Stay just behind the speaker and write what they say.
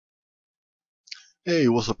Hey,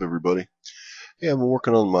 what's up, everybody? Hey, I've been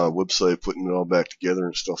working on my website, putting it all back together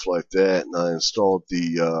and stuff like that, and I installed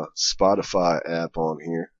the Spotify app on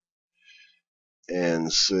here.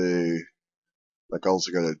 And say, like, all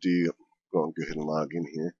I gotta do, go ahead and log in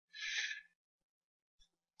here,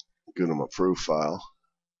 go to my profile.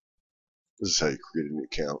 This is how you create an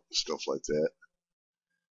account and stuff like that.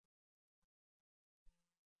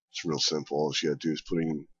 It's real simple. All you gotta do is put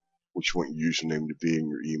in what you want your username to be in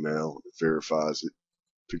your email. It verifies it.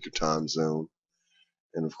 Pick your time zone,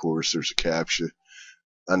 and of course, there's a CAPTCHA.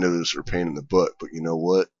 I know those are a pain in the butt, but you know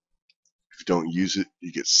what? If you don't use it,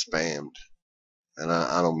 you get spammed. And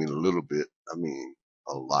I don't mean a little bit, I mean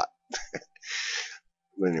a lot.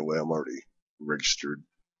 But anyway, I'm already registered,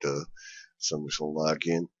 so I'm just gonna log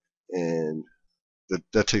in, and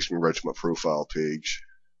that takes me right to my profile page.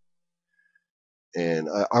 And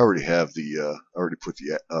I already have I already put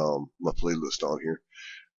my playlist on here.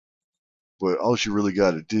 But all you really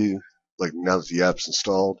got to do, like now that the app's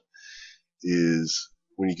installed, is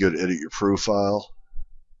when you go to edit your profile,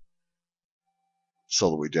 it's all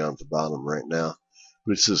the way down at the bottom right now,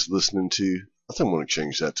 but it says listening to. I think I'm going to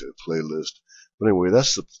change that to a playlist. But anyway,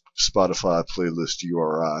 that's the Spotify playlist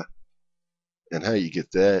URI. And how you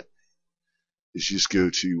get that is you just go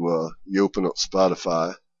to, you open up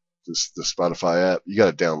Spotify, the Spotify app. You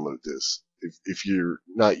got to download this. If you're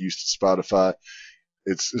not used to Spotify,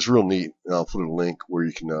 it's real neat. And I'll put a link where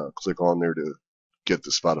you can click on there to get the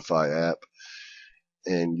Spotify app,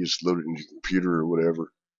 and you just load it in your computer or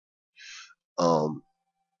whatever.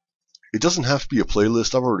 It doesn't have to be a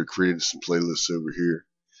playlist. I've already created some playlists over here,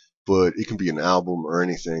 but it can be an album or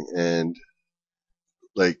anything. And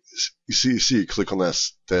like you click on that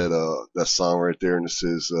song right there, and it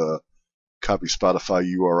says copy Spotify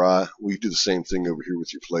URI. We do the same thing over here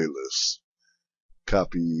with your playlists.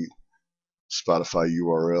 Copy Spotify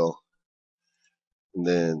URL, and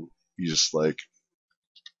then you just like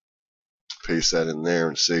paste that in there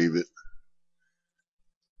and save it.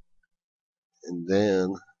 And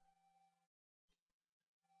then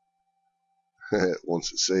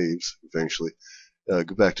once it saves, eventually, go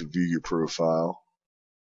back to view your profile.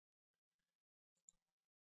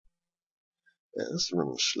 Yeah, this is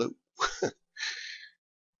running slow.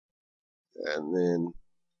 And then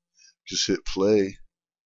just hit play.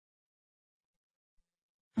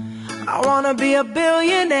 I wanna be a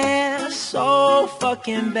billionaire so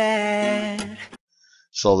fucking bad.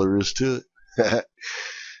 That's all there is to it.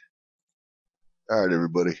 Alright,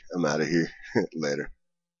 everybody. I'm out of here. Later.